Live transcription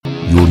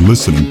You're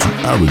listening to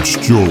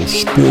Average Joe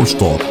Sports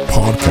Talk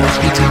Podcast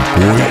with your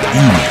boy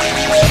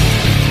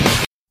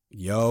E-Man.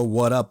 Yo,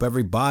 what up,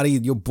 everybody?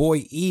 Your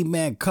boy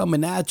E-Man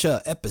coming at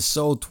ya.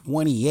 Episode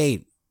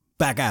 28.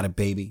 Back at it,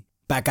 baby.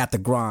 Back at the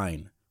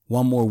grind.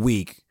 One more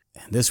week.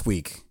 And this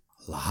week,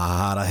 a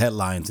lot of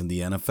headlines in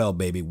the NFL,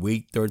 baby.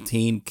 Week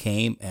 13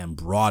 came and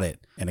brought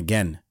it. And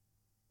again,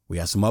 we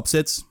had some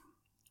upsets.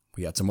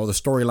 We had some other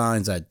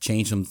storylines that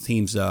changed some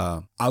teams'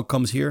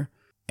 outcomes here.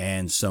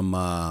 And some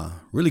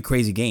really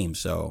crazy games.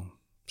 So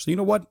you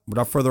know what?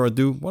 Without further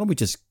ado, why don't we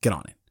just get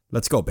on it?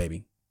 Let's go,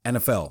 baby.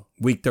 NFL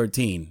Week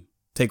 13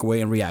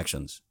 takeaway and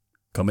reactions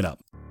coming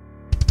up.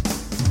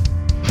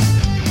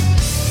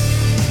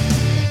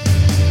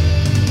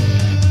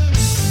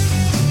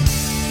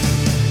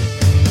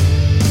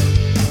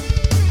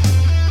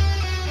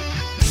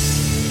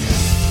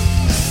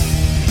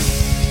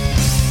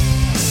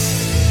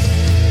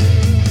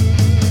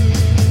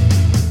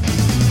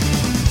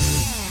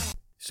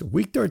 So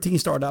Week 13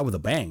 started out with a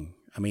bang.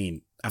 I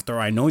mean, after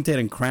I anointed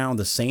and crowned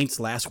the Saints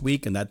last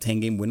week in that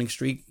 10-game winning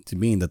streak to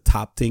being the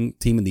top team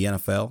in the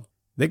NFL,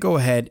 they go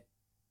ahead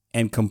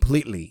and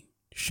completely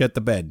shit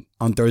the bed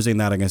on Thursday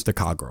night against the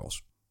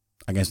Cowgirls,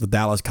 against the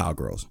Dallas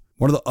Cowgirls.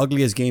 One of the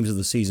ugliest games of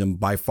the season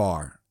by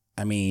far.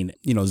 I mean,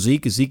 you know,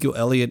 Ezekiel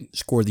Elliott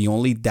scored the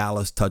only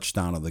Dallas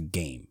touchdown of the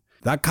game.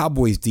 That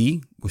Cowboys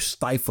D was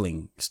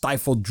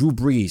stifled Drew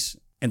Brees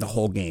in the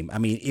whole game. I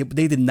mean,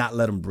 they did not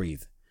let him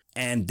breathe.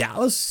 And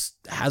Dallas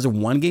has a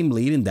one-game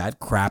lead in that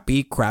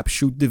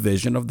crapshoot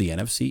division of the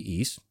NFC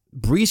East.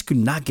 Brees could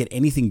not get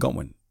anything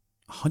going.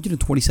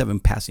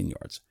 127 passing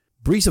yards.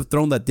 Brees have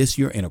thrown that this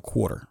year in a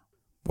quarter.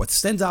 What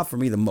stands out for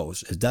me the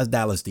most is that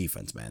Dallas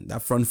defense, man.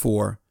 That front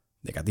four,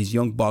 they got these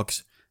young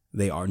bucks.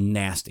 They are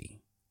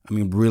nasty. I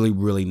mean, really,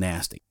 really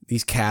nasty.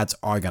 These cats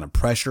are going to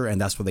pressure,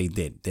 and that's what they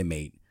did. They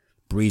made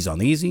Brees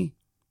uneasy.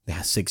 They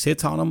had 6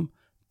 hits on him,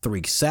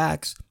 3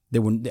 sacks.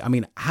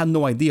 I had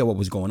no idea what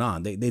was going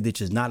on. They did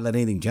just not let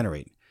anything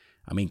generate.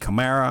 I mean,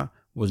 Kamara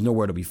was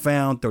nowhere to be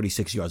found,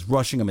 36 yards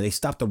rushing. I mean, they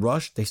stopped the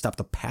rush. They stopped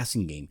the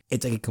passing game.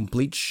 It's like a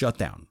complete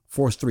shutdown.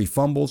 Forced 3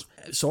 fumbles.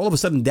 So all of a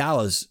sudden,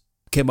 Dallas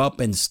came up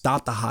and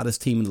stopped the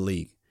hottest team in the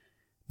league.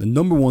 The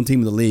number 1 team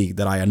in the league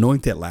that I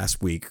anointed last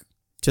week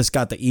just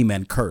got the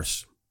E-Man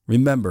curse.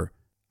 Remember,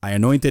 I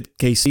anointed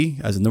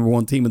KC as the number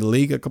 1 team in the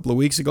league a couple of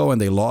weeks ago,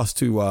 and they lost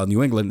to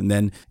New England, and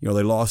then they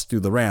lost to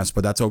the Rams,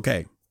 but that's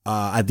okay.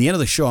 At the end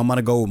of the show, I'm going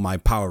to go with my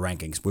power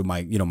rankings with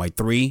my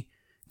 3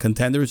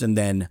 contenders and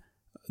then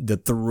the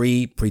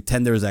 3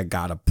 pretenders that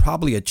got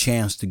probably a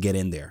chance to get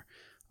in there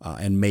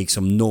and make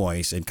some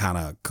noise and kind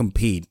of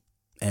compete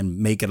and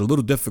make it a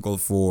little difficult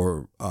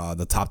for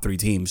the top 3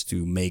 teams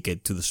to make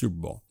it to the Super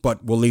Bowl.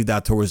 But we'll leave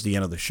that towards the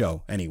end of the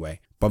show anyway.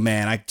 But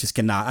man, I just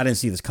cannot. I didn't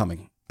see this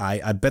coming.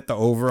 I bet the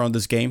over on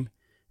this game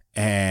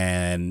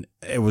and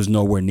it was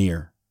nowhere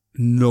near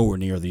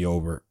the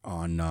over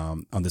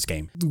on this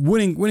game.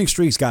 Winning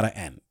streaks got to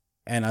end.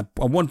 And at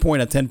one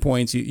point at 10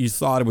 points, you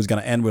thought it was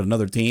going to end with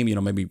another team,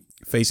 maybe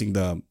facing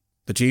the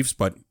Chiefs.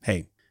 But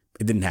hey,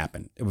 it didn't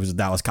happen. It was the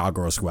Dallas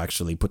Cowgirls who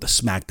actually put the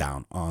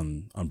smackdown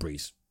on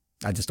Brees.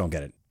 I just don't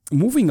get it.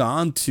 Moving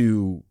on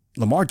to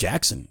Lamar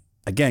Jackson.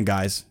 Again,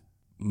 guys,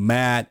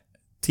 Matt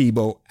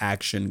Tebow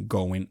action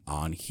going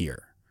on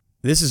here.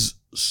 This is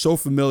so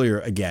familiar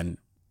again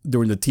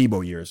during the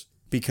Tebow years,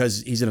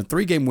 because he's in a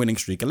 3-game winning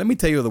streak. And let me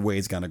tell you the way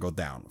it's going to go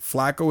down.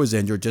 Flacco is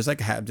injured, just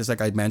like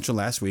I mentioned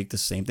last week. The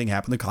same thing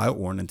happened to Kyle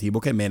Orton, and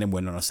Tebow came in and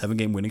went on a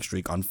 7-game winning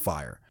streak on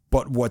fire.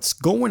 But what's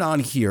going on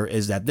here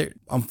is that,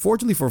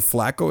 unfortunately for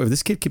Flacco, if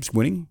this kid keeps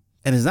winning,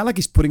 and it's not like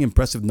he's putting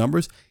impressive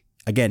numbers,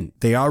 again,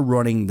 they are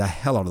running the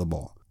hell out of the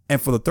ball.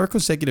 And for the 3rd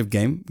consecutive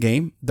game,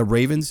 the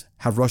Ravens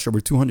have rushed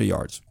over 200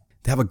 yards.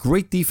 They have a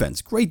great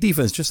defense,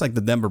 just like the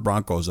Denver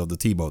Broncos of the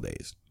Tebow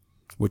days,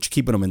 which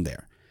keeping them in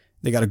there.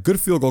 They got a good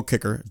field goal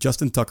kicker,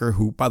 Justin Tucker,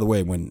 who, by the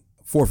way, went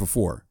 4 for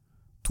 4.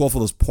 12 of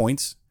those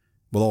points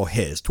were all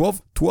his.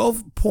 12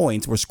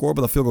 points were scored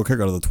by the field goal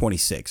kicker out of the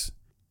 26.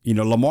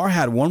 Lamar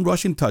had 1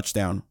 rushing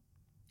touchdown,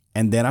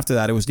 and then after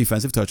that, it was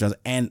defensive touchdowns.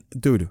 And,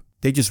 dude,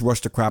 they just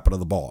rushed the crap out of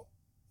the ball.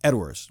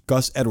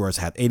 Gus Edwards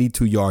had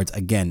 82 yards.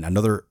 Again,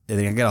 they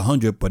didn't get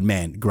 100, but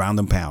man, ground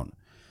and pound.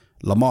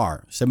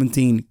 Lamar,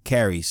 17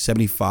 carries,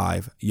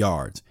 75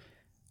 yards.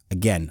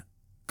 Again,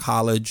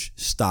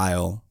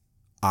 college-style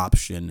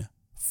option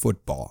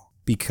football,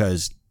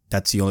 because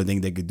that's the only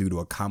thing they could do to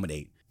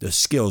accommodate the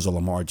skills of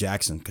Lamar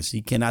Jackson, because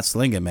he cannot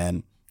sling it,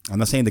 man. I'm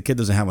not saying the kid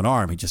doesn't have an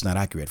arm. He's just not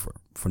accurate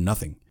for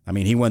nothing. I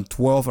mean, he went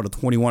 12 out of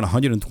 21,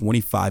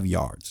 125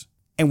 yards.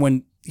 And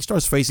when he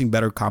starts facing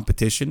better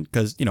competition,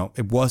 because,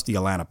 it was the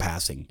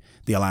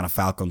Atlanta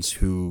Falcons,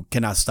 who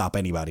cannot stop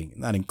anybody,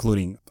 not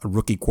including a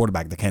rookie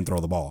quarterback that can't throw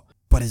the ball.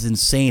 But it's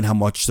insane how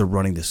much they're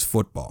running this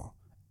football.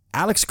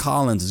 Alex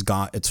Collins is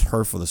gone. It's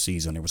hurt for the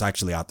season. It was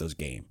actually out this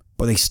game.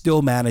 But they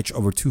still manage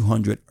over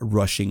 200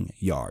 rushing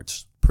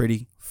yards.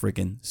 Pretty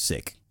freaking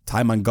sick.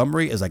 Ty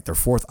Montgomery is like their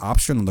 4th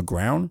option on the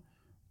ground.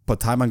 But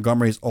Ty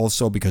Montgomery is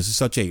also, because it's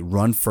such a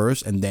run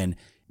first and then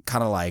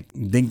kind of like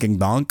dink and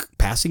dunk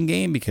passing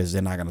game, because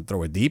they're not going to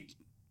throw it deep.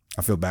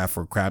 I feel bad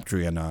for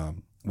Crabtree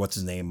and what's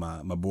his name,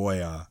 my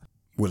boy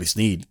Willie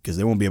Snead, because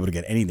they won't be able to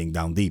get anything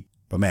down deep.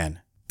 But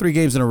man, 3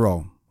 games in a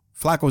row.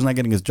 Flacco's not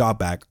getting his job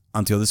back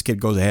until this kid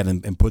goes ahead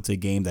and puts a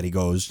game that he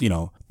goes,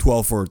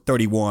 12 for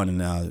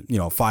 31 and,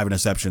 5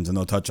 interceptions and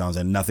no touchdowns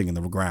and nothing in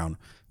the ground,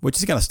 which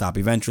is going to stop.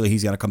 Eventually,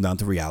 he's going to come down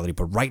to reality.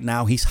 But right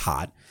now, he's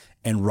hot.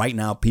 And right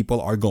now,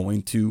 people are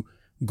going to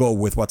go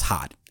with what's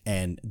hot.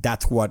 And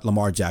that's what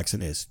Lamar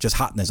Jackson is. Just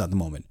hotness at the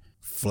moment.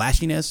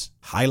 Flashiness,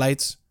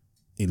 highlights,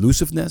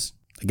 elusiveness.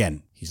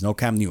 Again, he's no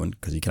Cam Newton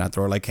because he cannot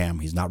throw like Cam.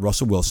 He's not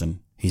Russell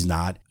Wilson. He's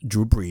not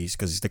Drew Brees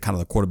because he's the kind of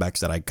the quarterbacks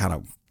that I kind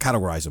of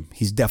categorize him.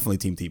 He's definitely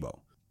Team Tebow.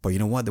 But you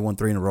know what? They won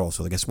 3 in a row.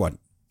 So guess what?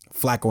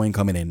 Flacco ain't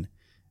coming in.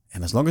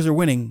 And as long as they're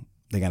winning,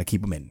 they got to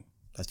keep him in.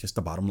 That's just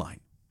the bottom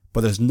line.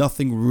 But there's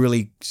nothing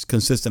really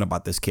consistent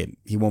about this kid.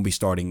 He won't be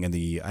starting in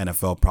the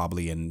NFL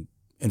probably in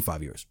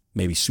 5 years.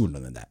 Maybe sooner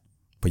than that.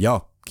 But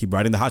y'all, keep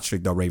riding the hot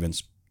streak though,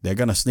 Ravens. They're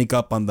going to sneak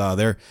up on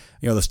the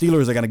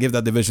Steelers are going to give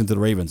that division to the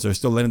Ravens. They're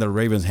still letting the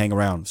Ravens hang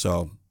around.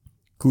 So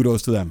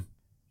kudos to them.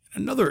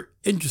 Another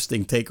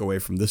interesting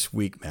takeaway from this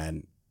week,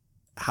 man,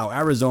 how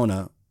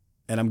Arizona,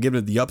 and I'm giving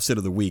it the upset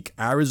of the week,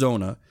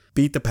 Arizona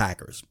beat the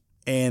Packers.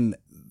 And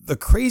the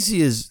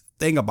craziest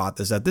thing about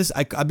this,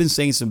 I've been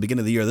saying since the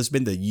beginning of the year, this has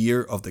been the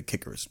year of the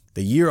kickers.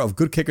 The year of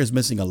good kickers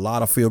missing a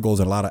lot of field goals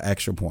and a lot of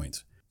extra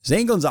points.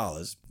 Zane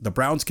Gonzalez, the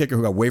Browns kicker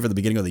who got waived at the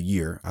beginning of the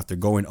year after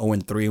going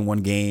 0-3 in one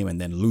game and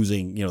then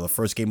losing, the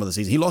first game of the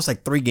season. He lost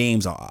like 3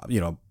 games,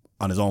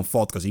 on his own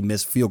fault because he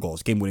missed field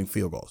goals, game-winning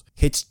field goals.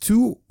 Hits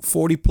 2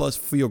 40-plus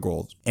field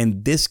goals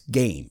in this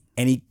game,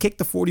 and he kicked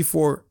the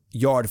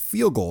 44-yard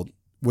field goal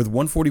with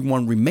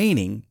 141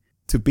 remaining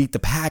to beat the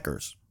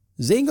Packers.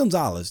 Zane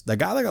Gonzalez, the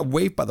guy that got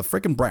waived by the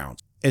freaking Browns,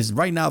 is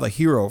right now the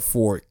hero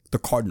for the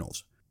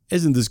Cardinals.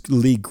 Isn't this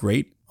league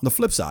great? On the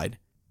flip side,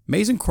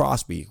 Mason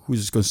Crosby,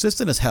 who's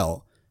consistent as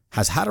hell,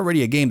 has had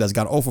already a game that's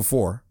gone 0 for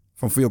 4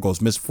 from field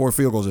goals, missed 4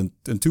 field goals and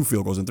 2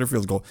 field goals and 3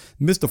 field goals,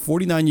 missed a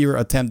 49-year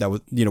attempt that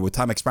was, with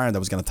time expiring that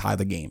was going to tie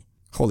the game.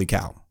 Holy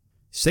cow.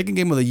 Second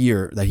game of the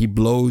year that he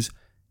blows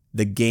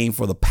the game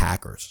for the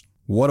Packers.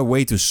 What a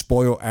way to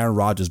spoil Aaron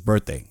Rodgers'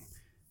 birthday.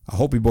 I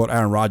hope he bought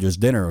Aaron Rodgers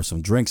dinner or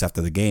some drinks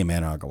after the game,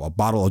 man, a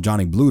bottle of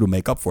Johnny Blue to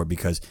make up for it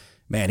because,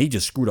 man, he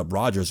just screwed up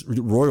Rodgers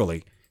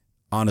royally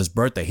on his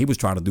birthday. He was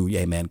trying to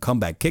do,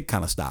 comeback kick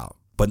kind of style,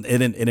 but it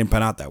didn't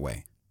pan out that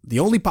way. The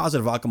only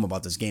positive outcome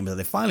about this game is that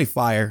they finally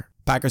fire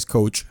Packers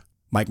coach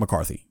Mike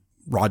McCarthy.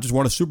 Rodgers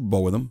won a Super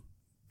Bowl with him.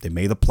 They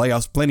made the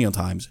playoffs plenty of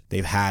times.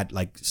 They've had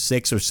like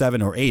 6 or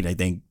 7 or 8, I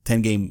think,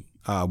 10-game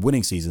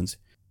winning seasons.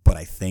 But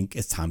I think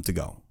it's time to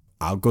go.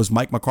 Out goes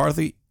Mike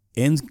McCarthy.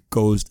 In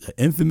goes the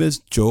infamous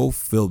Joe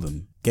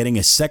Philbin, getting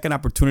a second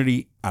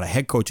opportunity at a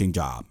head coaching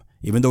job.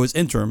 Even though it's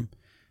interim,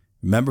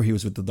 remember he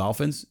was with the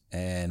Dolphins,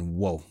 and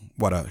whoa,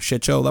 what a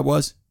shit show that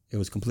was. It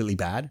was completely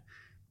bad.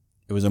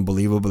 It was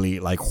unbelievably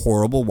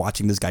horrible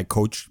watching this guy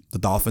coach the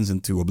Dolphins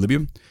into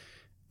oblivion.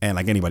 And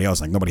like anybody else,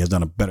 nobody has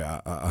done a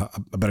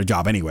better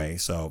job anyway.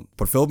 So,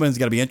 but Philbin's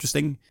got to be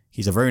interesting.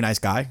 He's a very nice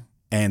guy,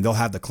 and they'll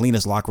have the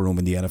cleanest locker room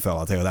in the NFL.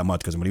 I'll tell you that much,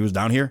 because when he was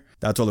down here,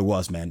 that's all it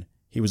was, man.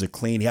 He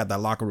had that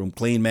locker room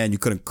clean, man. You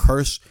couldn't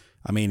curse.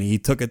 I mean, he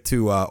took it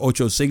to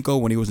Ocho Cinco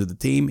when he was with the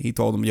team. He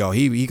told him,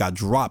 he got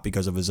dropped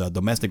because of his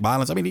domestic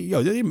violence. I mean, he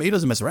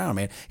doesn't mess around,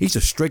 man. He's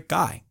a strict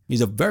guy.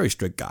 He's a very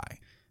strict guy.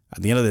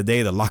 At the end of the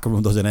day, the locker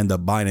room doesn't end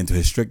up buying into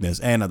his strictness.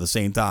 And at the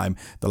same time,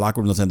 the locker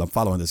room doesn't end up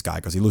following this guy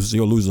because he'll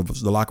lose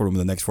the locker room in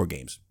the next 4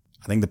 games.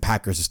 I think the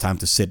Packers, it's time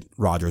to sit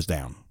Rodgers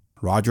down.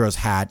 Rodgers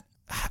had,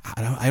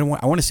 I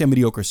want to say a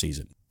mediocre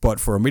season. But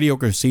for a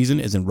mediocre season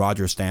isn't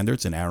Rodgers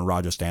standards and Aaron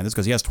Rodgers standards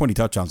because he has 20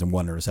 touchdowns and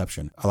 1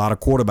 interception. A lot of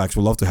quarterbacks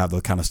would love to have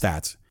those kind of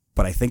stats.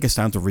 But I think it's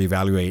time to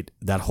reevaluate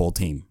that whole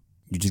team.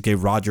 You just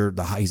gave Rodgers,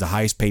 he's the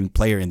highest paid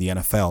player in the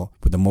NFL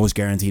with the most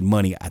guaranteed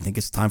money. I think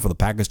it's time for the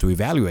Packers to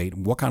evaluate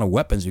what kind of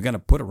weapons you're going to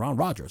put around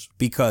Rodgers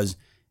because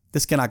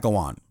this cannot go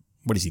on.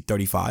 What is he,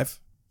 35?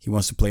 He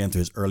wants to play into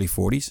his early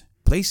 40s.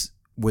 Plays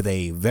with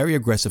a very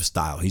aggressive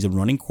style. He's a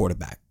running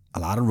quarterback. A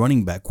lot of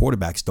running back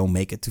quarterbacks don't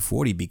make it to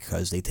 40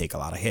 because they take a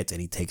lot of hits,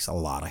 and he takes a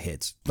lot of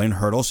hits. Playing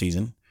hurt all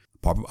season,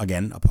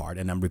 apart,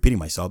 and I'm repeating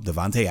myself,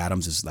 Devontae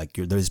Adams is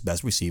his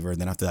best receiver, and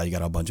then after that, you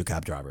got a bunch of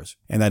cab drivers,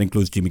 and that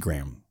includes Jimmy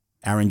Graham.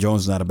 Aaron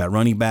Jones is not a bad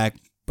running back,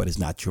 but it's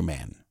not your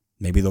man.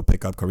 Maybe they'll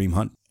pick up Kareem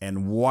Hunt.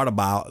 And what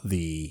about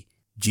the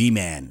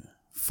G-Man?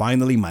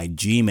 Finally, my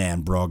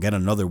G-Man, bro, get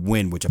another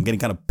win, which I'm getting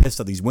kind of pissed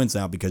at these wins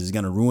now because it's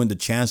going to ruin the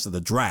chance of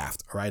the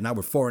draft. All right, now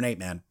we're 4-8,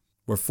 man.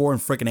 We're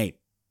 4-8.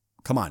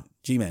 Come on,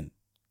 G-Man,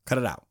 cut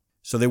it out.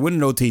 So they win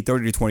an OT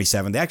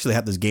 30-27. They actually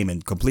had this game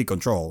in complete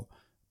control,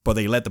 but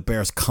they let the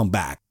Bears come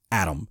back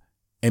at them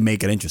and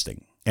make it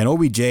interesting. And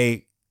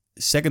OBJ,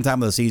 second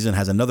time of the season,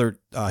 has another,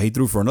 he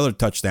threw for another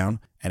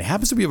touchdown, and it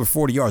happens to be over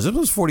 40 yards. This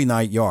was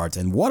 49 yards,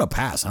 and what a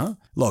pass, huh?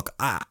 Look,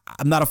 I'm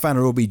not a fan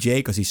of OBJ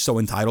because he's so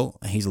entitled,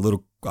 and he's a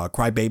little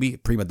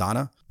crybaby, prima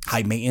donna,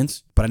 high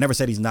maintenance, but I never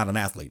said he's not an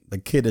athlete. The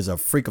kid is a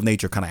freak of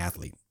nature kind of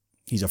athlete.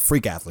 He's a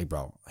freak athlete,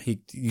 bro.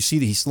 You see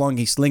that he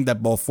slinged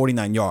that ball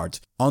 49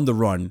 yards on the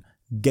run,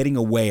 getting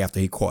away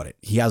after he caught it.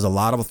 He has a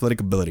lot of athletic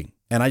ability.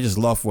 And I just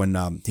love when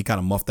he kind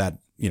of muffed that,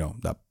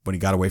 that when he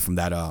got away from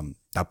that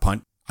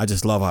punt. I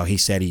just love how he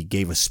said he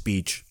gave a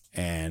speech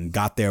and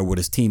got there with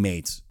his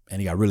teammates, and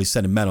he got really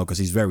sentimental because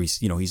he's very,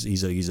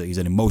 he's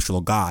an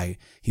emotional guy.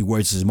 He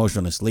wears his emotion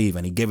on his sleeve,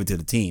 and he gave it to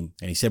the team.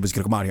 And he said he's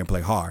gonna come out here and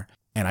play hard.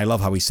 And I love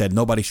how he said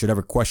nobody should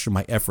ever question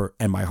my effort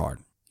and my heart.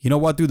 You know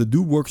what, dude? The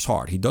dude works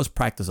hard. He does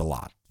practice a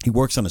lot. He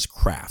works on his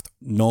craft,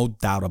 no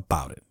doubt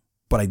about it.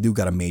 But I do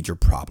got a major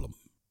problem.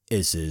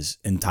 Is his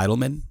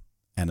entitlement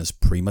and his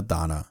prima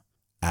donna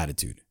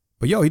attitude.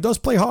 But he does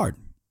play hard,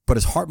 but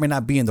his heart may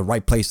not be in the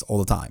right place all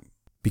the time,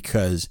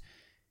 because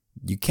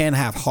you can't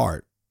have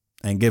heart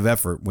and give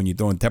effort when you're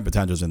throwing temper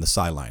tantrums in the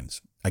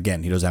sidelines.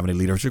 Again, he doesn't have any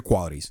leadership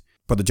qualities.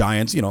 But the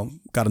Giants,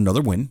 got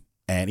another win,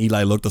 and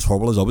Eli looked as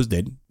horrible as always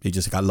did. He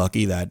just got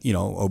lucky that,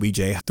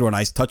 OBJ threw a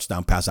nice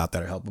touchdown pass out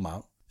there to help him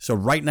out. So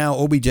right now,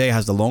 OBJ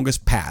has the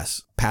longest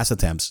pass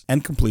attempts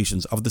and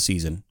completions of the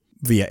season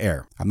via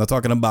air. I'm not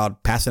talking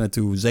about passing it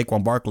to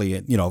Saquon Barkley,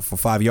 for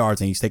 5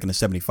 yards and he's taking a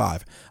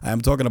 75.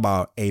 I'm talking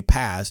about a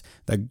pass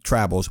that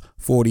travels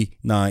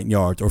 49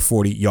 yards or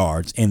 40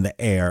 yards in the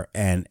air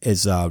and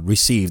is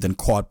received and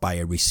caught by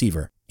a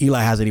receiver.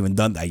 Eli hasn't even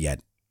done that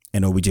yet,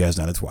 and OBJ has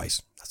done it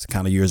twice. That's the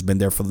kind of year it's been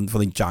there for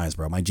the Giants,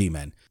 bro, my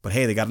G-man. But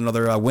hey, they got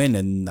another win,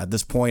 and at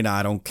this point,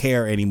 I don't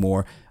care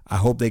anymore. I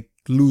hope they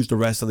lose the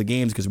rest of the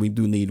games, because we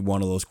do need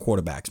one of those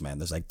quarterbacks, man.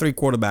 There's like 3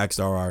 quarterbacks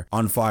that are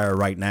on fire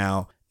right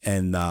now.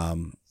 And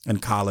in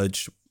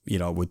college,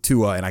 with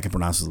Tua, and I can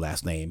pronounce his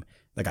last name,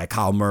 the guy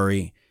Kyle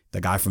Murray, the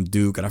guy from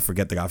Duke, and I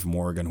forget the guy from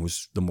Oregon,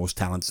 who's the most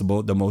talented,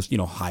 the most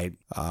high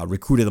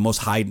recruited, the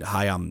most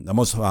the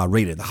most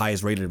rated, the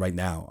highest rated right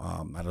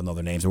now. I don't know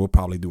their names. I'll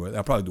probably do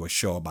a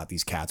show about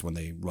these cats when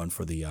they run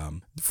for the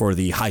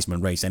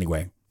Heisman race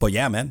anyway. But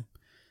yeah, man,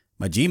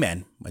 my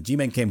G-man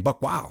came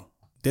buck wow,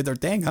 did their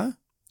thing, huh?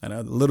 And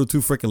a little too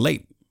freaking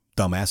late,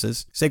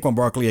 dumbasses. Saquon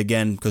Barkley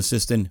again,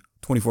 consistent.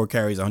 24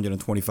 carries,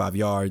 125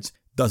 yards,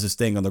 does his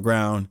thing on the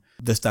ground.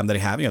 This time that he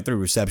had, 3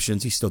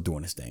 receptions, he's still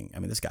doing his thing. I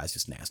mean, this guy's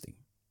just nasty.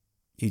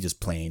 He's just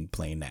plain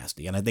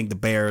nasty. And I think the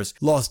Bears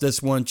lost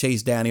this one.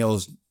 Chase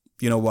Daniels,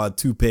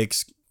 2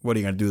 picks. What are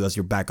you going to do? That's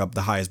your backup,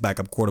 the highest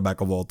backup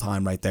quarterback of all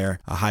time right there.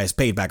 Highest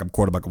paid backup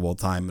quarterback of all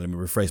time. Let me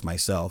rephrase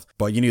myself.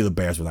 But you knew the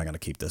Bears were not going to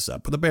keep this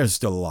up. But the Bears are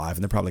still alive,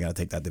 and they're probably going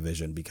to take that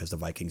division because the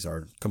Vikings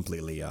are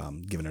completely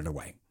giving it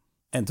away.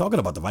 And talking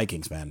about the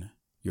Vikings, man,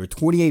 your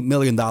 $28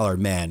 million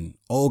man,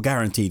 all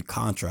guaranteed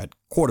contract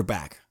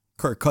quarterback,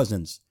 Kirk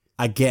Cousins,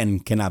 again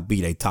cannot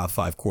beat a top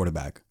 5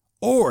 quarterback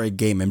or a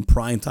game in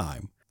prime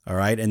time, all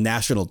right, and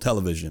national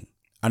television.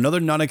 Another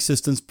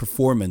non-existent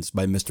performance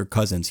by Mr.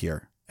 Cousins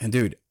here. And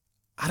dude,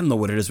 I don't know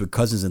what it is with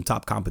Cousins in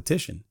top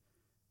competition.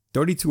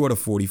 32 out of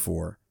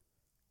 44.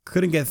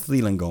 Couldn't get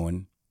Thielen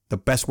going. The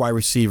best wide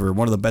receiver,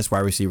 one of the best wide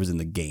receivers in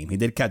the game. He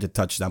did catch a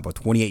touchdown, but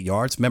 28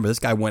 yards. Remember, this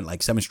guy went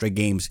like 7 straight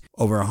games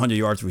over 100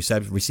 yards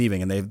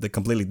receiving, and they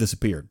completely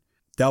disappeared.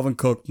 Dalvin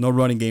Cook, no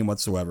running game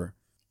whatsoever.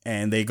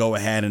 And they go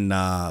ahead and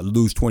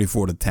lose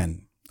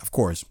 24-10. Of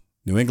course,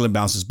 New England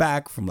bounces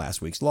back from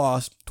last week's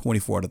loss,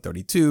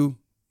 24-32.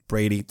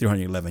 Brady,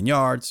 311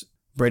 yards.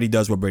 Brady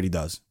does what Brady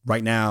does.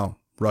 Right now,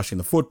 rushing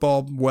the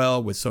football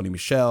well with Sony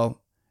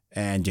Michel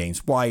and James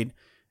White.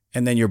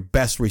 And then your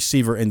best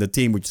receiver in the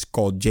team, which is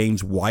called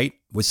James White,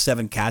 with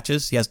 7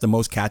 catches. He has the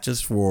most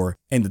catches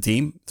in the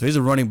team. So he's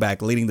a running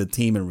back leading the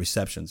team in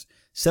receptions.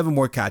 7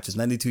 more catches,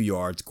 92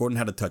 yards. Gordon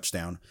had a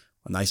touchdown,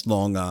 a nice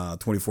long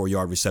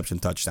 24-yard reception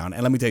touchdown.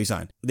 And let me tell you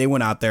something. They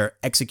went out there,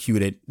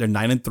 executed. They're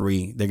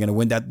 9-3. They're going to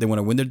win that. They want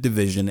to win their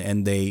division,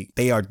 and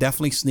they are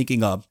definitely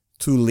sneaking up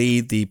to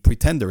lead the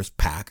pretenders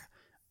pack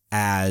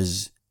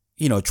as,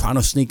 trying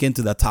to sneak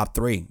into the top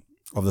 3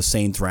 of the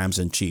Saints, Rams,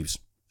 and Chiefs.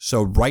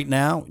 So right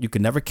now, you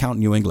can never count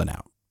New England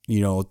out.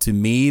 To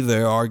me,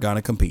 they are going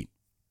to compete.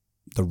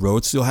 The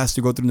road still has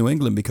to go through New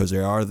England because they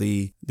are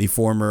the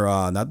former,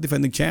 not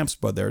defending champs,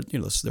 but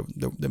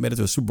they made it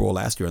to a Super Bowl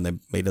last year, and they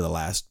made it the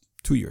last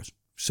 2 years.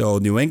 So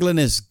New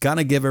England is going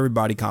to give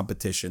everybody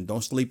competition.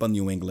 Don't sleep on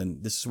New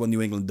England. This is what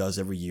New England does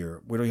every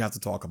year. We don't have to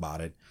talk about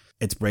it.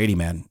 It's Brady,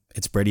 man.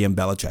 It's Brady and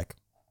Belichick.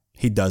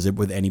 He does it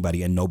with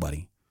anybody and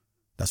nobody.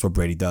 That's what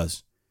Brady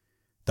does.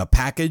 The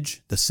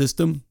package, the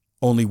system,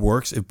 only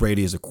works if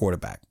Brady is a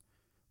quarterback.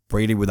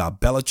 Brady without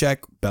Belichick,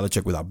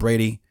 Belichick without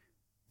Brady.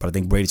 But I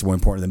think Brady's more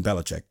important than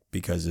Belichick,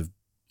 because if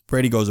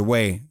Brady goes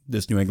away,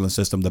 this New England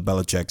system that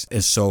Belichick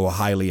is so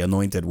highly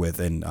anointed with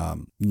and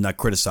not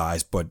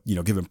criticized, but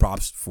given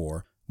props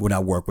for, would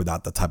not work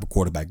without the type of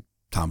quarterback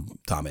Tom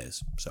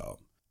is. So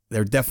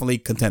they're definitely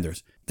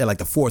contenders. They're like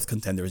the 4th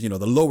contenders. The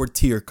lower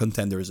tier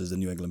contenders is the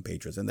New England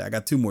Patriots. And I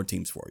got 2 more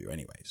teams for you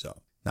anyway. So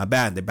not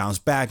bad. They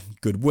bounced back.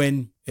 Good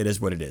win. It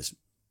is what it is.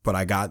 But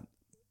I got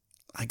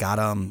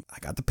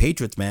the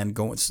Patriots, man,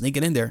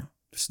 sneaking in there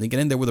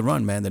with a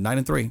run, man. They're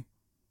 9-3.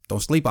 Don't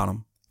sleep on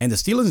them. And the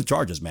Steelers and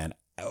Chargers, man.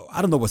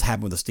 I don't know what's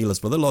happened with the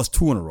Steelers, but they lost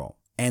 2 in a row.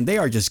 And they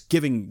are just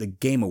giving the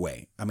game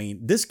away. I mean,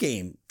 this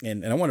game,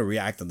 and I want to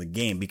react on the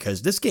game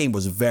because this game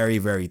was very,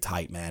 very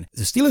tight, man.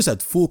 The Steelers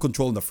had full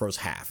control in the first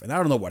half. And I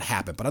don't know what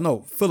happened, but I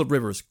know Phillip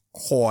Rivers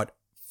caught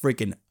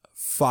freaking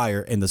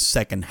fire in the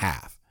second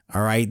half.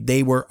 All right.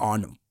 They were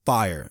on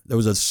fire. There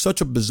was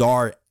such a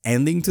bizarre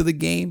ending to the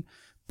game.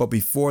 But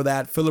before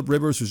that, Phillip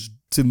Rivers was,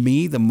 to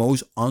me, the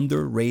most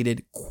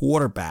underrated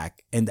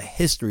quarterback in the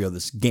history of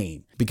this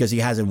game because he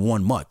hasn't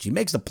won much. He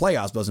makes the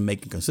playoffs, doesn't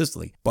make it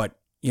consistently. But,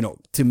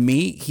 to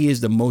me, he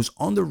is the most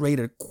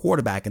underrated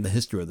quarterback in the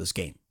history of this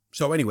game.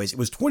 So anyways, it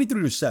was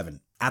 23-7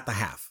 at the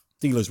half.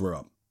 Steelers were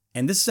up.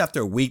 And this is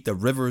after a week that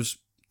Rivers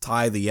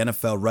tied the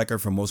NFL record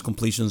for most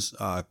completions,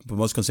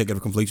 most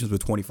consecutive completions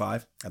with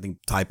 25. I think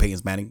tied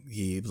Peyton Manning.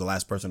 He was the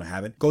last person to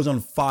have it. Goes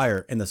on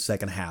fire in the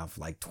second half,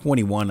 like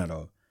 21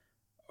 or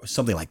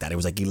something like that. It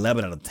was like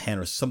 11 out of 10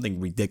 or something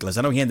ridiculous.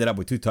 I know he ended up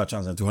with 2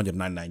 touchdowns and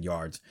 299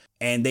 yards.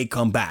 And they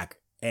come back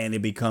and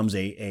it becomes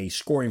a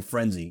scoring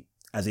frenzy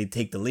as they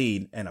take the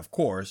lead. And of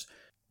course,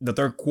 the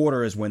third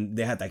quarter is when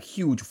they had that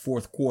huge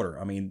fourth quarter.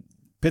 I mean,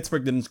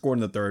 Pittsburgh didn't score in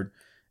the third.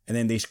 And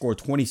then they scored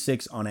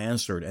 26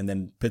 unanswered. And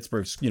then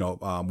Pittsburgh,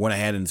 went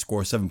ahead and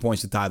scored 7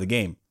 points to tie the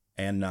game.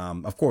 And,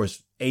 of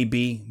course,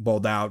 AB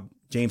balled out.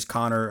 James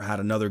Conner had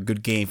another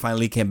good game.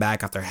 Finally came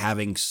back after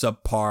having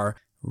subpar,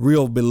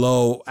 real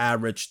below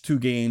average 2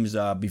 games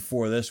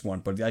before this one.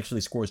 But he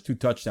actually scores 2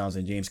 touchdowns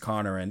in James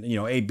Conner. And,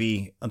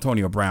 AB,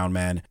 Antonio Brown,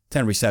 man,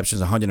 10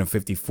 receptions,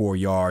 154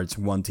 yards,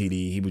 1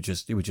 TD. He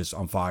was just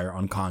on fire,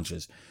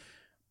 unconscious.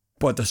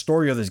 But the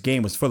story of this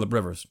game was Phillip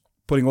Rivers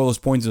putting all those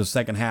points in the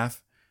second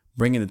half,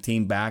 bringing the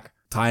team back,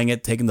 tying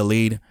it, taking the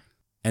lead,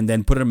 and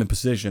then putting them in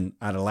position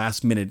at a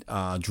last-minute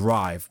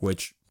drive,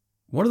 which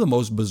one of the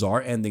most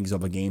bizarre endings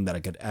of a game that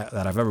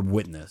I've ever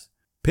witnessed.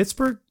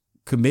 Pittsburgh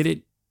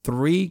committed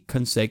 3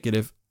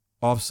 consecutive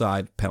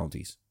offside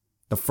penalties.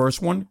 The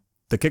first one,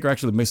 the kicker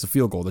actually missed a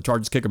field goal. The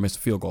Chargers kicker missed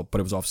a field goal, but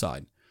it was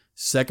offside.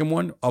 Second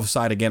one,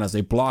 offside again as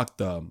they blocked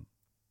the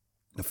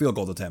field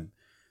goal attempt.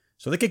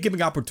 So they kept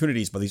giving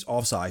opportunities by these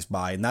offsides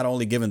by not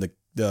only giving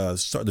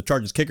the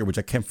Chargers kicker, which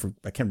I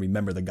can't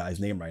remember the guy's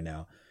name right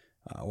now.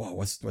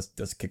 What's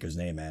the kicker's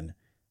name, man?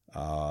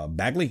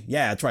 Bagley?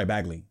 Yeah, that's right,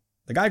 Bagley.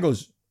 The guy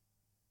goes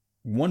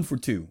 1 for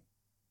 2,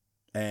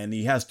 and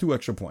he has 2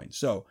 extra points.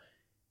 So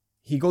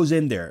he goes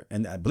in there,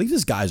 and I believe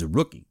this guy's a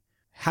rookie,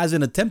 has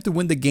an attempt to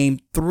win the game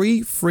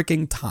 3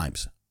 freaking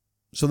times.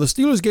 So the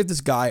Steelers gave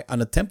this guy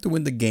an attempt to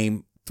win the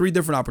game 3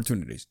 different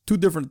opportunities, 3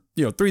 different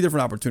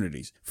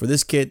opportunities for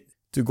this kid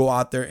to go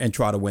out there and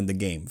try to win the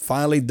game.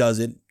 Finally does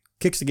it,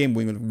 kicks the game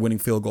winning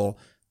field goal,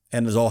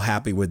 and is all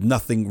happy with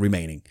nothing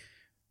remaining.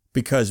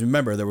 Because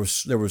remember, there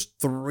was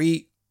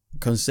 3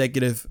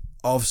 consecutive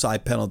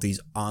offside penalties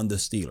on the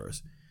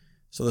Steelers.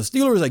 So the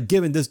Steelers are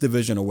giving this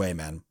division away,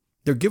 man.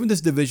 They're giving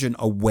this division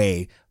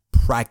away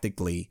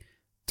practically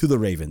to the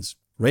Ravens.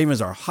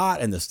 Ravens are hot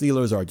and the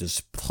Steelers are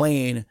just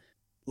playing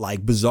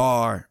like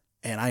bizarre.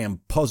 And I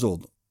am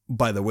puzzled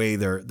by the way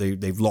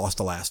they've lost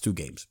the last 2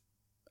 games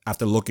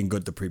after looking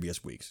good the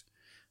previous weeks.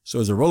 So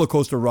it's a roller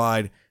coaster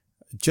ride,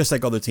 just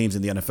like other teams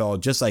in the NFL,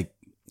 just like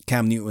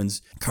Cam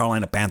Newton's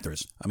Carolina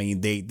Panthers. I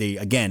mean,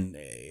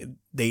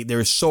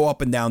 they're so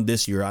up and down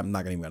this year. I'm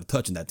not even going to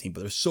touch on that team,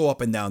 but they're so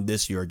up and down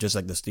this year, just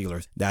like the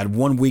Steelers, that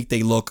one week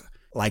they look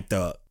like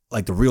the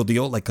real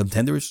deal, like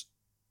contenders,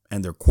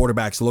 and their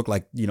quarterbacks look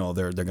like,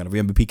 they're going to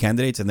be MVP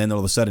candidates. And then all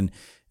of a sudden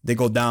they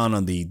go down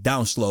on the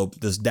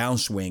downslope, this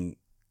downswing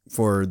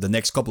for the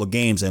next couple of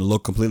games and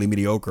look completely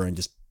mediocre and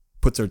just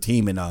puts their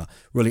team in a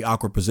really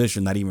awkward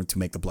position, not even to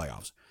make the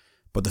playoffs.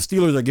 But the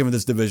Steelers are giving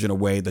this division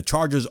away. The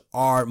Chargers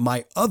are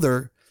my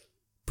other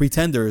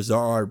pretenders,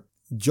 are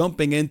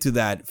jumping into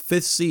that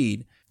 5th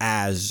seed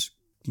as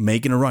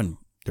making a run.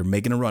 They're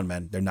making a run,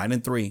 man. They're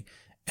 9-3,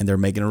 and they're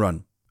making a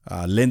run.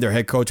 Lynn, their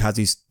head coach, has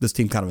this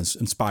team kind of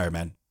inspired,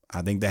 man.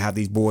 I think they have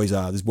these boys,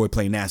 this boy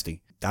playing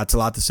nasty. That's a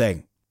lot to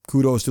say.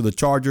 Kudos to the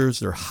Chargers.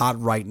 They're hot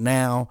right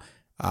now.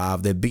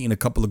 They've beaten a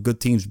couple of good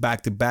teams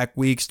back-to-back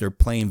weeks. They're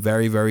playing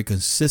very, very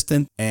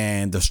consistent.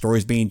 And the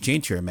story's being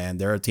changed here, man.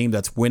 They're a team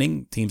that's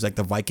winning. Teams like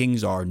the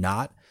Vikings are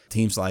not.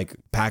 Teams like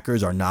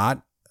Packers are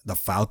not. The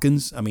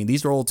Falcons. I mean,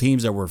 these are all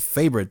teams that were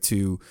favored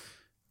to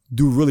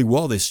do really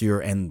well this year,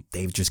 and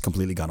they've just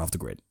completely gone off the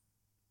grid.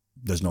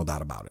 There's no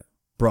doubt about it.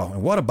 Bro,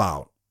 and what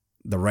about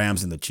the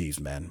Rams and the Chiefs,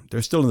 man?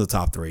 They're still in the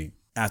top 3.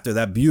 After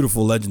that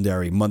beautiful,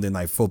 legendary Monday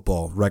Night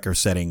Football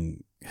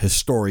record-setting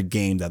historic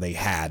game that they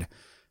had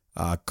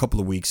a couple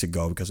of weeks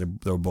ago because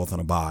they were both on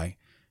a bye.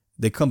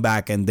 They come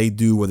back and they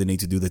do what they need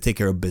to do. They take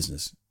care of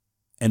business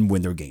and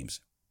win their games.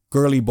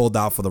 Gurley bowled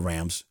out for the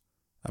Rams.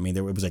 I mean,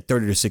 it was like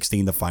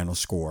 30-16, the final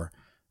score.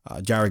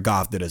 Jared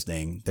Goff did his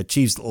thing. The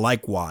Chiefs,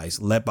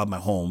 likewise, led by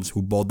Mahomes,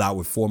 who bowled out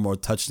with 4 more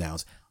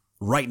touchdowns.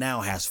 Right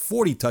now has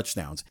 40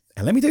 touchdowns.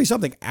 And let me tell you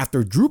something.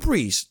 After Drew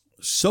Brees'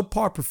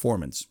 subpar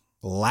performance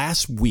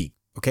last week,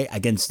 okay,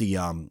 against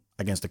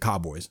the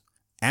Cowboys,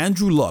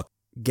 Andrew Luck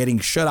getting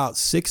shut out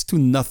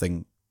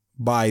 6-0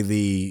 by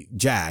the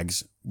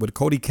Jags with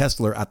Cody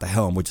Kessler at the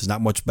helm, which is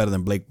not much better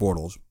than Blake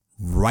Bortles.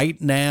 Right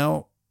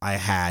now, I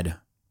had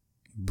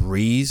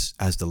Breeze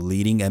as the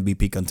leading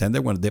MVP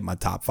contender when I did my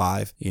top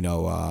 5,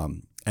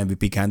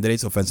 MVP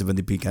candidates, offensive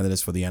MVP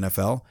candidates for the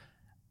NFL.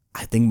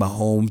 I think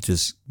Mahomes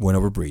just went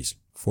over Breeze.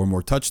 4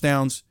 more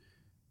touchdowns,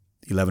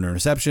 11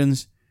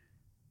 interceptions.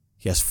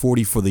 He has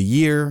 40 for the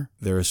year.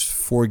 There's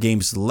 4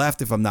 games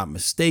left, if I'm not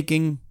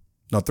mistaken.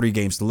 No, 3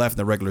 games left in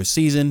the regular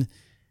season.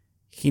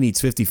 He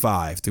needs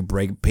 55 to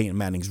break Peyton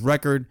Manning's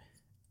record.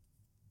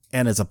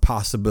 And it's a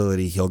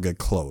possibility he'll get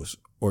close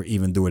or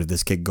even do it if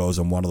this kid goes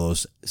on one of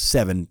those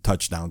 7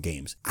 touchdown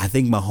games. I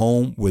think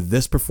Mahomes, with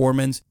this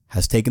performance,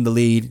 has taken the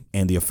lead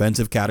in the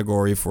offensive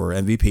category for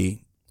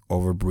MVP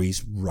over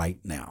Brees right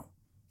now.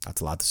 That's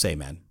a lot to say,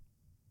 man.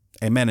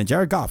 And man, and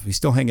Jared Goff, he's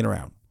still hanging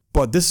around.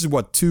 But this is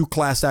what 2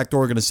 class act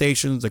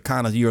organizations, the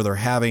kind of year they're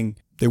having.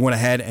 They went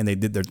ahead and they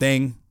did their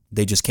thing.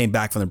 They just came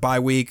back from their bye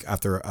week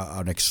after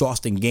an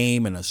exhausting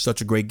game and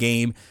such a great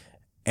game.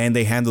 And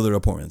they handled their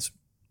opponents.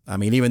 I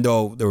mean, even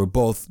though they were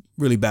both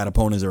really bad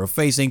opponents they were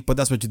facing, but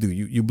that's what you do.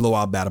 You blow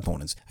out bad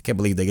opponents. I can't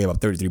believe they gave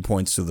up 33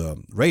 points to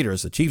the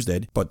Raiders, the Chiefs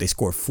did, but they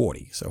scored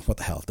 40. So what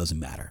the hell? It doesn't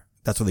matter.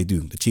 That's what they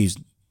do. The Chiefs,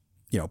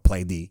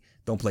 play D,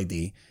 don't play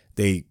D.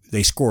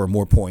 They score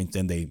more points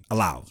than they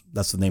allow.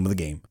 That's the name of the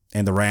game.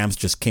 And the Rams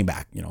just came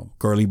back.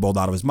 Gurley bowled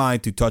out of his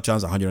mind, 2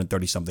 touchdowns,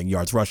 130-something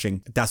yards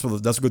rushing. That's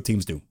what good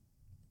teams do.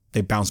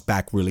 They bounce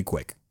back really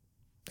quick.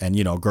 And,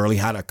 Gurley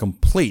had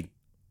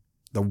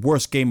the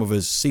worst game of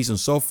his season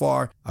so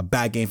far. A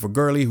bad game for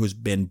Gurley, who's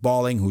been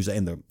balling, who's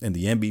in the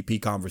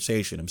MVP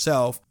conversation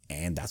himself.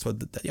 And that's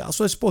what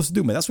it's supposed to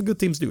do, man. That's what good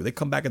teams do. They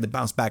come back and they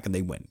bounce back and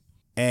they win.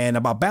 And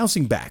about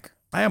bouncing back,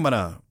 I am going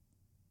to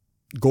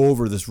go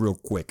over this real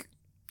quick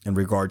in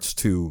regards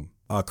to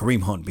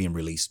Kareem Hunt being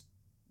released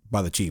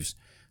by the Chiefs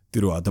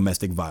due to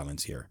domestic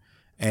violence here.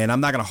 And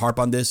I'm not going to harp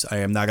on this. I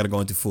am not going to go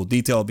into full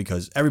detail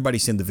because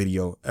everybody's seen the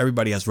video.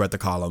 Everybody has read the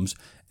columns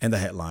and the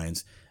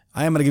headlines.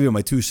 I am going to give you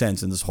my 2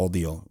 cents in this whole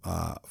deal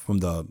from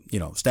the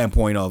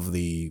standpoint of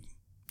the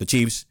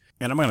Chiefs.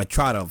 And I'm going to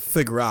try to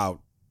figure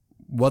out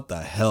what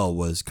the hell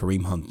was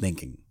Kareem Hunt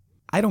thinking.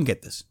 I don't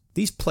get this.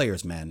 These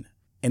players, man,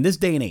 in this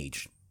day and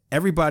age,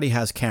 everybody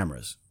has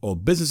cameras. Or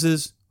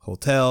businesses,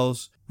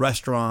 hotels,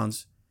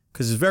 restaurants,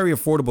 because it's very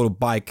affordable to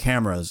buy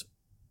cameras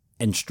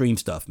and stream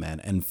stuff, man,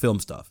 and film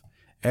stuff.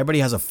 Everybody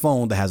has a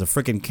phone that has a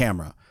freaking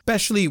camera,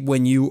 especially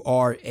when you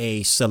are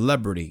a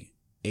celebrity,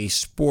 a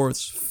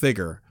sports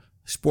figure,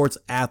 sports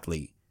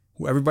athlete,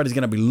 who everybody's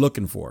going to be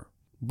looking for.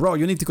 Bro,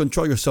 you need to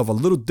control yourself a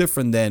little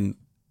different than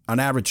an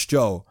average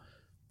Joe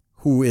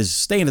who is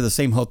staying at the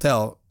same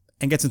hotel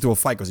and gets into a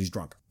fight because he's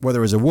drunk.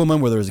 Whether it's a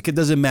woman, whether it's a kid,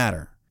 doesn't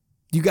matter.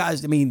 You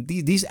guys, I mean,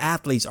 these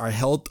athletes are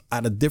held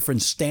at a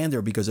different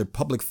standard because they're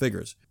public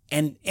figures.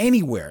 And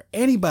anywhere,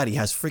 anybody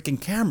has freaking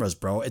cameras,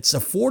 bro. It's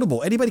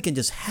affordable. Anybody can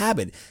just have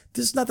it.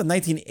 This is not the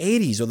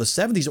 1980s or the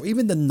 70s or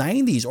even the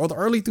 90s or the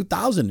early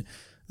 2000s.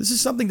 This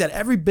is something that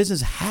every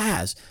business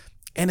has.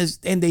 And it's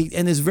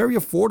very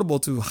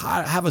affordable to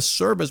have a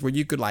service where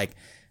you could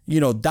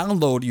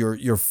download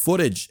your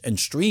footage and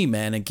stream,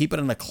 man, and keep it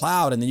in the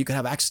cloud, and then you can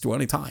have access to it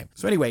anytime.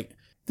 So anyway,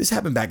 this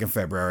happened back in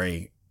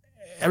February.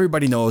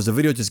 Everybody knows the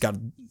video just got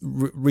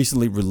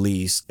recently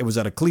released. It was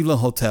at a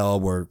Cleveland hotel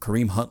where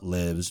Kareem Hunt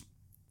lives.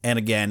 And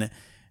again,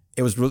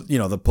 it was,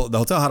 the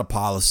hotel had a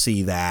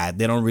policy that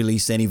they don't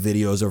release any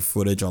videos or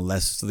footage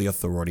unless it's to the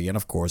authority. And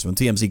of course, when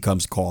TMZ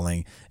comes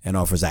calling and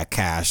offers that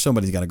cash,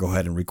 somebody's going to go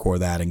ahead and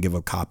record that and give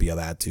a copy of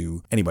that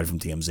to anybody from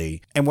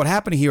TMZ. And what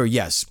happened here,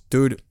 yes,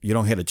 dude, you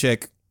don't hit a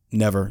chick.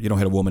 Never. You don't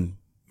hit a woman.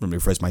 Let me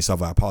rephrase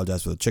myself. I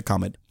apologize for the chick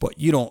comment. But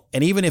you don't.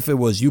 And even if it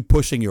was you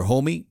pushing your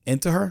homie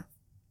into her,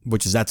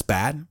 that's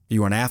bad.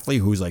 You're an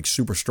athlete who's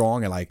super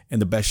strong and in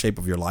the best shape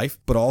of your life.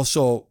 But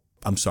also,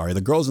 I'm sorry, the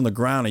girl's on the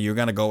ground and you're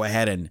going to go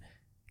ahead and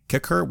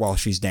kick her while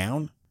she's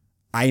down.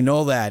 I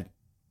know that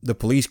the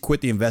police quit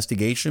the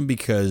investigation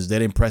because they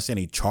didn't press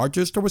any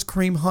charges towards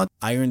Kareem Hunt.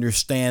 I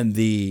understand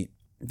they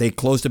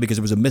closed it because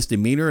it was a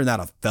misdemeanor and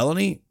not a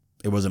felony.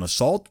 It was an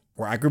assault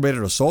or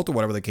aggravated assault or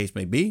whatever the case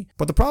may be.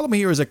 But the problem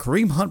here is that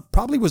Kareem Hunt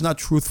probably was not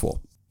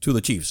truthful to the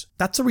Chiefs.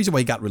 That's the reason why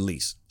he got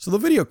released. So the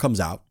video comes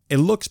out. It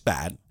looks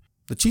bad.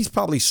 The Chiefs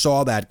probably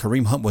saw that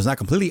Kareem Hunt was not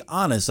completely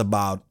honest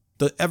about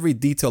every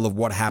detail of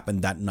what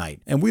happened that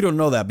night. And we don't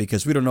know that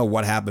because we don't know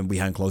what happened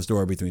behind closed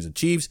door between the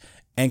Chiefs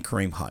and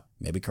Kareem Hunt.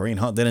 Maybe Kareem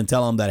Hunt didn't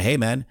tell him that, hey,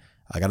 man,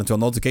 I got into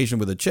an altercation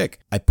with a chick.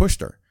 I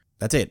pushed her.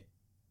 That's it.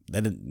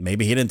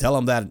 Maybe he didn't tell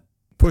him that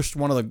pushed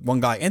one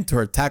guy into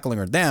her, tackling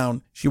her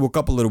down. She woke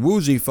up a little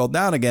woozy, fell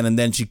down again, and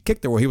then she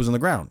kicked her where she was on the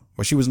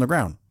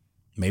ground.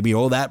 Maybe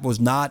all that was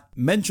not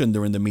mentioned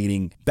during the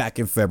meeting back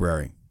in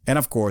February. And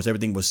of course,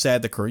 everything was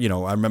said.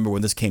 I remember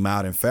when this came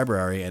out in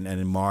February and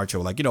in March, they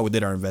were we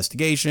did our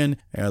investigation.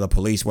 The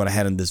police went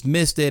ahead and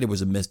dismissed it. It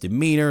was a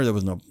misdemeanor. There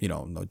was no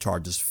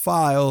charges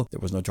filed.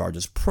 There was no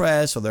charges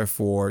pressed. So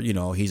therefore,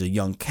 he's a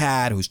young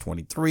cat who's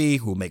 23,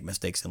 who will make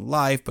mistakes in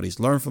life, but he's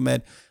learned from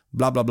it.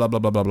 Blah, blah, blah, blah,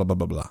 blah, blah, blah, blah,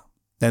 blah, blah.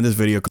 Then this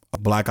video, a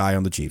black eye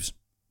on the Chiefs.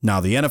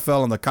 Now, the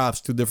NFL and the cops,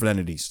 2 different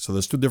entities. So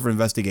there's 2 different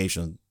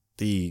investigations.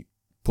 The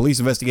police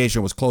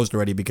investigation was closed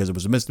already because it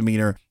was a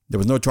misdemeanor. There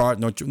was no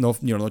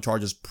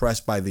charges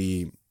pressed by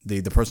the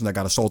person that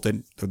got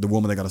assaulted, the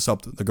woman that got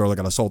assaulted, the girl that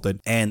got assaulted,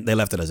 and they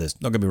left it as is.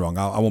 Don't get me wrong.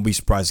 I won't be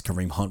surprised if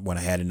Kareem Hunt went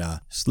ahead and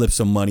slipped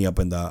some money up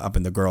in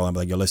the girl and be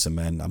like, yo, listen,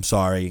 man, I'm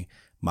sorry,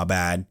 my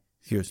bad.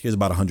 Here's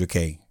about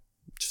 $100K.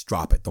 Just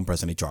drop it. Don't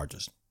press any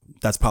charges.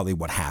 That's probably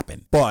what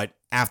happened. But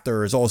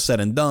after it's all said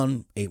and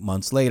done, 8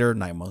 months later,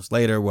 9 months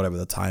later, whatever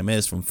the time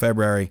is from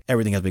February,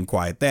 everything has been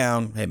quiet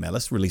down. Hey, man,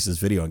 let's release this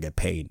video and get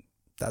paid.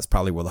 That's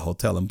probably where the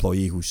hotel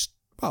employee who's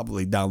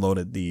probably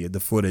downloaded the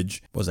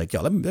footage was like,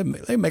 yo, let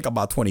me make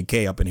about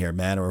 20K up in here,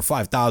 man, or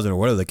 5,000 or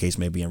whatever the case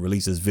may be, and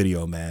release this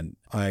video, man,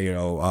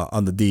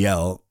 on the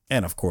DL.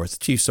 And of course, the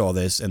Chiefs saw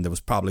this, and there was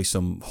probably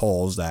some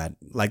holes that,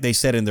 like they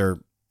said in their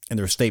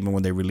statement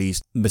when they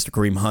released Mr.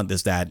 Kareem Hunt,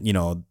 is that,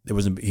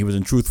 he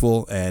wasn't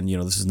truthful, and,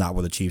 this is not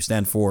what the Chiefs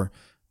stand for.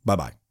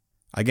 Bye-bye.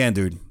 Again,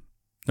 dude,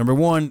 number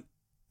one,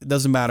 it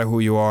doesn't matter who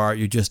you are.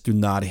 You just do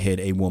not hit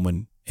a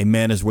woman. A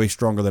man is way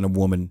stronger than a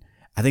woman.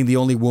 I think the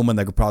only woman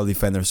that could probably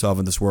defend herself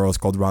in this world is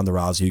called Ronda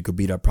Rousey. You could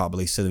beat up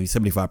probably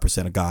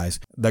 75% of guys.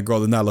 That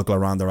girl did not look like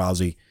Ronda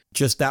Rousey.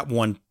 Just that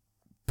one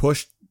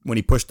push, when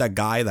he pushed that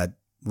guy that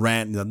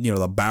ran,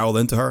 that barreled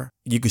into her,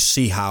 you could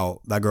see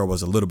how that girl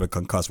was a little bit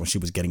concussed when she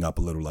was getting up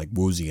a little like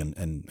woozy and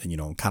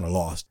kind of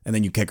lost. And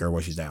then you kick her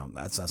while she's down.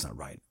 That's not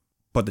right.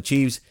 But the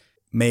Chiefs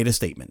made a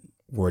statement.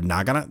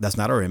 That's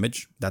not our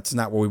image. That's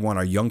not what we want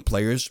our young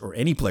players or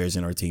any players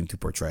in our team to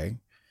portray.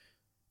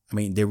 I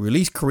mean, they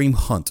released Kareem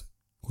Hunt,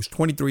 who's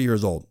 23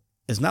 years old.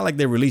 It's not like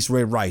they released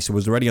Ray Rice, who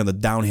was already on the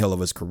downhill of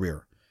his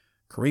career.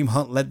 Kareem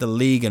Hunt led the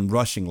league in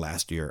rushing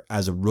last year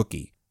as a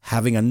rookie,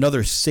 having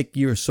another sick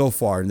year so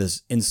far in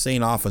this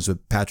insane offense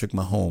with Patrick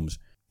Mahomes,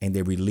 and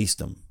they released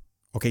him.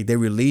 Okay, they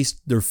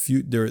released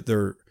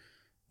their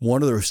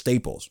one of their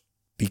staples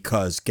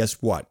because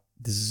guess what?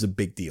 This is a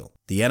big deal.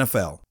 The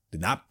NFL did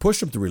not push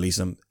them to release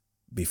him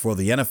before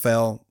the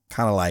NFL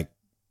kind of like,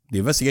 the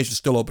investigation is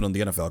still open on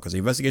the NFL because the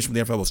investigation from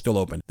the NFL was still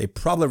open. They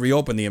probably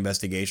reopened the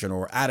investigation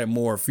or added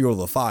more fuel to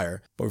the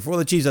fire. But before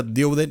the Chiefs had to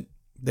deal with it,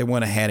 they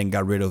went ahead and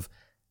got rid of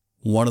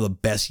one of the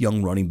best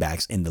young running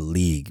backs in the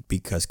league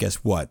because guess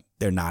what?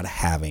 They're not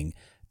having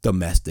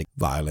domestic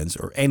violence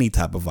or any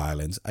type of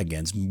violence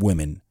against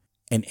women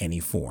in any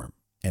form.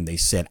 And they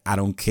said, I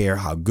don't care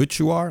how good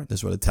you are.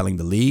 That's what they're telling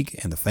the league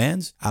and the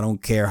fans. I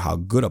don't care how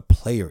good a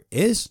player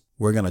is.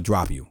 We're going to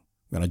drop you.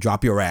 We're going to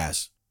drop your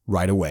ass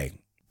right away.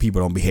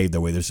 People don't behave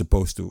the way they're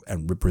supposed to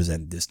and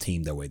represent this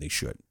team the way they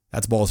should.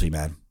 That's ballsy,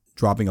 man.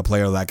 Dropping a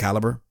player of that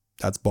caliber,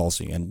 that's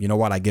ballsy. And you know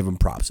what? I give them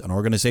props. An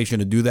organization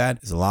to do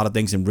that, there's a lot of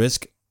things in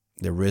risk.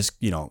 They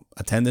risk,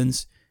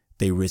 attendance.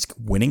 They risk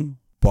winning.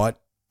 But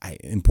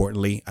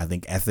importantly, I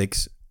think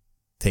ethics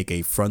take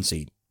a front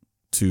seat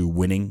to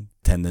winning,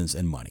 attendance,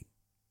 and money.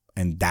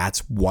 And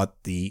that's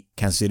what the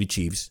Kansas City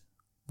Chiefs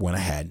went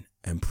ahead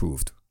and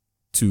proved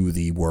to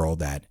the world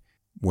that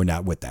we're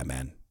not with that,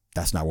 man.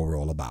 That's not what we're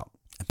all about.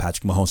 And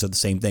Patrick Mahomes said the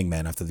same thing,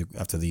 man, after the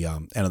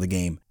end of the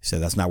game. He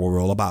said, that's not what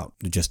we're all about.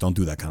 You just don't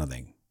do that kind of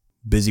thing.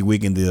 Busy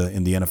week in the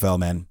NFL,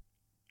 man.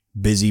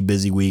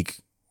 Busy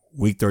week.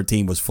 Week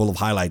 13 was full of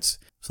highlights.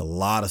 There's a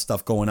lot of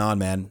stuff going on,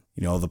 man.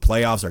 The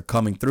playoffs are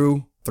coming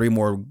through. 3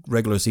 more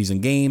regular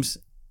season games.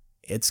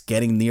 It's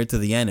getting near to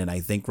the end. And I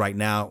think right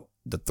now,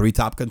 the 3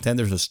 top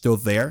contenders are still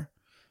there.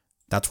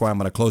 That's why I'm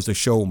going to close the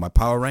show with my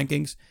power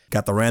rankings.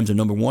 Got the Rams at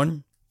number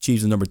 1.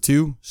 Chiefs at number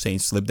 2.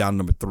 Saints slipped down to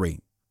number 3.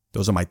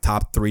 Those are my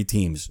top 3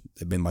 teams.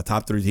 They've been my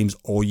top 3 teams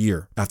all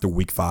year. After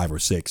week 5 or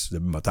 6,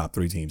 they've been my top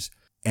 3 teams.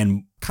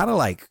 And kind of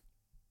like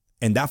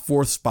in that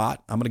 4th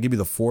spot, I'm going to give you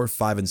the 4,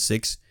 5, and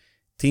 6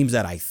 teams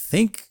that I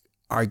think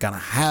are going to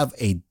have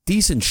a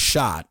decent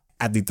shot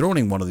at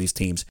dethroning one of these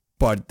teams.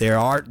 But they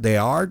are,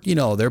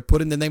 they're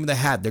putting the name in the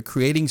hat. They're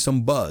creating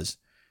some buzz,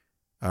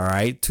 all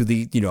right, to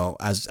the,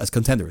 as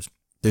contenders.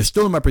 They're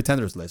still in my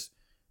pretenders list,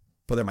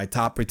 but they're my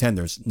top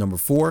pretenders. Number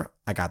 4,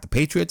 I got the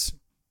Patriots.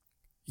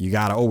 You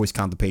got to always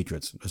count the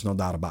Patriots. There's no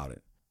doubt about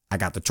it. I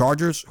got the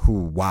Chargers,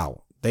 who,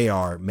 wow, they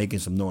are making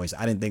some noise.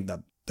 I didn't think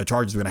that the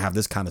Chargers were going to have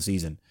this kind of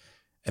season.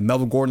 And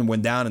Melvin Gordon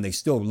went down, and they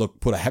still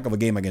put a heck of a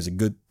game against a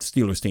good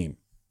Steelers team.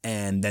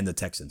 And then the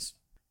Texans.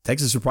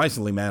 Texans,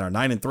 surprisingly, man, are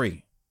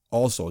 9-3.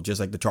 Also, just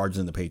like the Chargers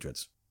and the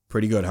Patriots.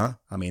 Pretty good, huh?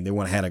 I mean, they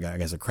went ahead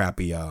against a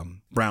crappy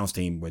Browns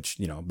team, which,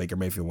 Baker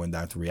Mayfield went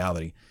down to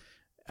reality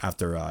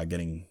after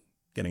getting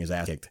his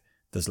ass kicked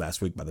this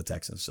last week by the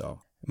Texans. So,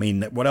 I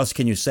mean, what else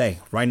can you say?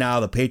 Right now,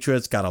 the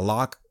Patriots got a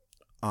lock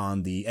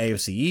on the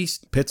AFC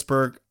East.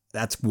 Pittsburgh,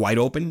 that's wide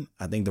open.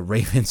 I think the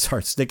Ravens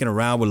are sticking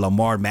around with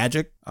Lamar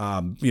Magic,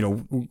 on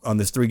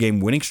this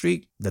 3-game winning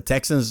streak. The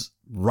Texans,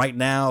 right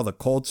now, the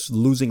Colts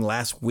losing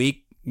last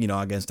week,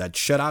 against that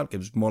shutout. It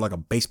was more like a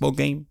baseball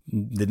game.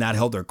 Did not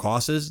help their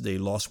causes. They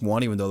lost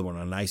 1, even though they were on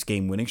a nice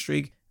game winning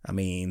streak. I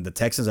mean, the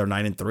Texans are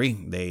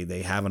 9-3.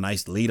 They have a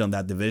nice lead on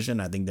that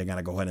division. I think they're going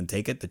to go ahead and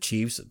take it. The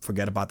Chiefs,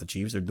 forget about the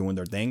Chiefs. They're doing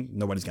their thing.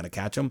 Nobody's going to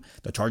catch them.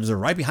 The Chargers are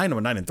right behind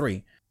them at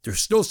 9-3.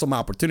 There's still some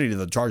opportunity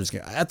the Chargers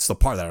can. That's the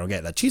part that I don't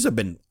get. The Chiefs have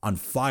been on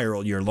fire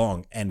all year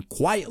long, and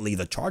quietly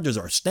the Chargers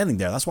are standing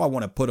there. That's why I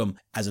want to put them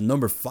as a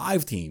number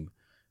 5 team.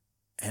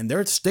 And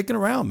they're sticking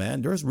around,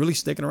 man. They're really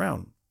sticking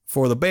around.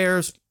 For the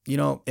Bears,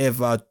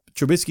 if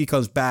Trubisky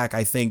comes back,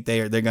 I think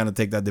they're going to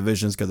take that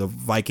division because the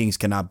Vikings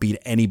cannot beat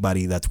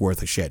anybody that's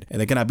worth a shit.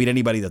 And they cannot beat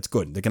anybody that's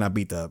good. They cannot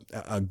beat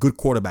a good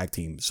quarterback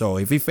team. So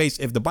if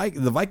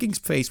the Vikings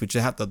face, which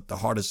they have the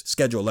hardest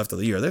schedule left of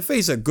the year, they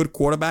face a good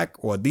quarterback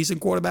or a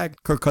decent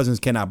quarterback, Kirk Cousins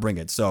cannot bring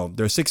it. So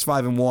they're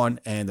 6-5-1,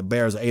 and the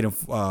Bears are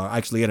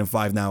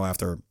 8-5 now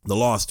after the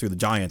loss to the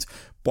Giants.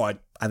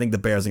 But I think the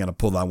Bears are going to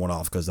pull that one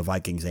off because the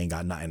Vikings ain't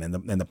got nothing, and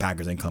the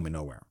Packers ain't coming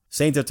nowhere.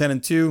 Saints are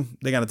 10-2.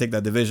 They got to take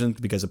that division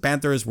because the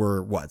Panthers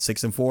were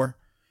 6-4,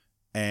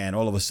 and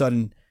all of a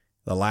sudden,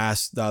 they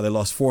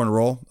lost 4 in a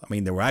row. I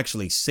mean, they were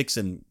actually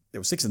 6-2,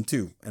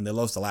 and they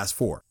lost the last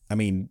 4. I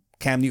mean,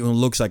 Cam Newton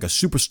looks like a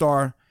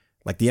superstar,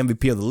 like the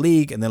MVP of the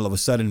league, and then all of a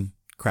sudden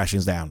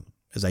crashes down.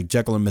 It's like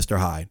Jekyll and Mr.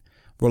 Hyde.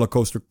 Roller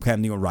coaster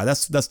Cam Newton ride.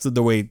 That's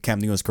the way Cam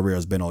Newton's career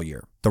has been all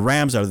year. The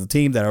Rams are the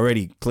team that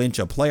already clinched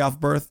a playoff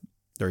berth.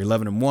 They're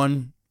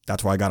 11-1.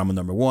 That's why I got them at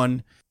number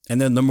 1.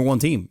 And then number 1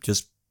 team,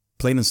 just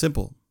plain and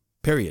simple.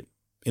 Period.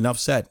 Enough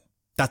said.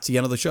 That's the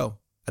end of the show.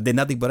 I did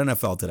nothing but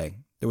NFL today.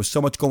 There was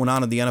so much going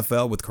on in the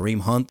NFL with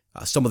Kareem Hunt.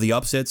 Some of the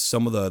upsets,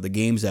 some of the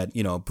games that,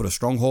 put a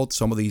stronghold.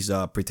 Some of these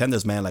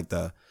pretenders, man, like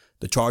the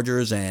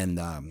Chargers and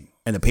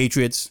the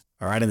Patriots.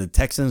 All right, and the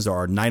Texans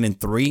are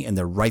 9-3, and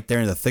they're right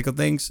there in the thick of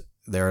things.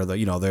 They are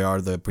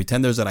the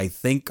pretenders that I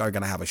think are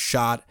going to have a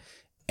shot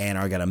and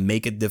are going to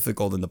make it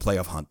difficult in the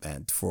playoff hunt,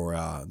 man, for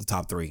the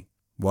top 3.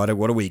 What a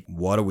week.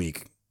 What a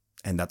week.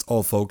 And that's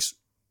all, folks.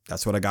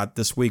 That's what I got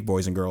this week,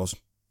 boys and girls.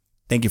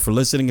 Thank you for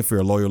listening. If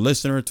you're a loyal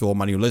listener, to all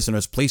my new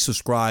listeners, please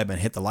subscribe and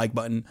hit the like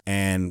button.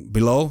 And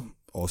below,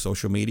 all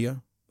social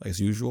media, as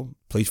usual,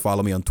 please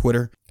follow me on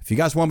Twitter. If you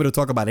guys want me to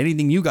talk about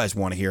anything you guys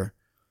want to hear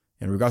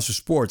in regards to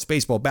sports,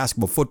 baseball,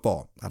 basketball,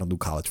 football, I don't do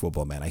college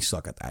football, man. I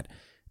suck at that.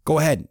 Go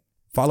ahead.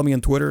 Follow me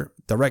on Twitter.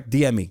 Direct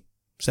DM me.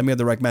 Send me a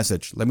direct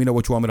message. Let me know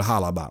what you want me to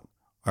holler about.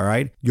 All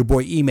right? Your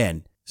boy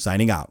E-Man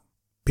signing out.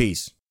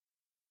 Peace.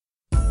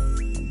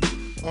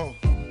 Oh.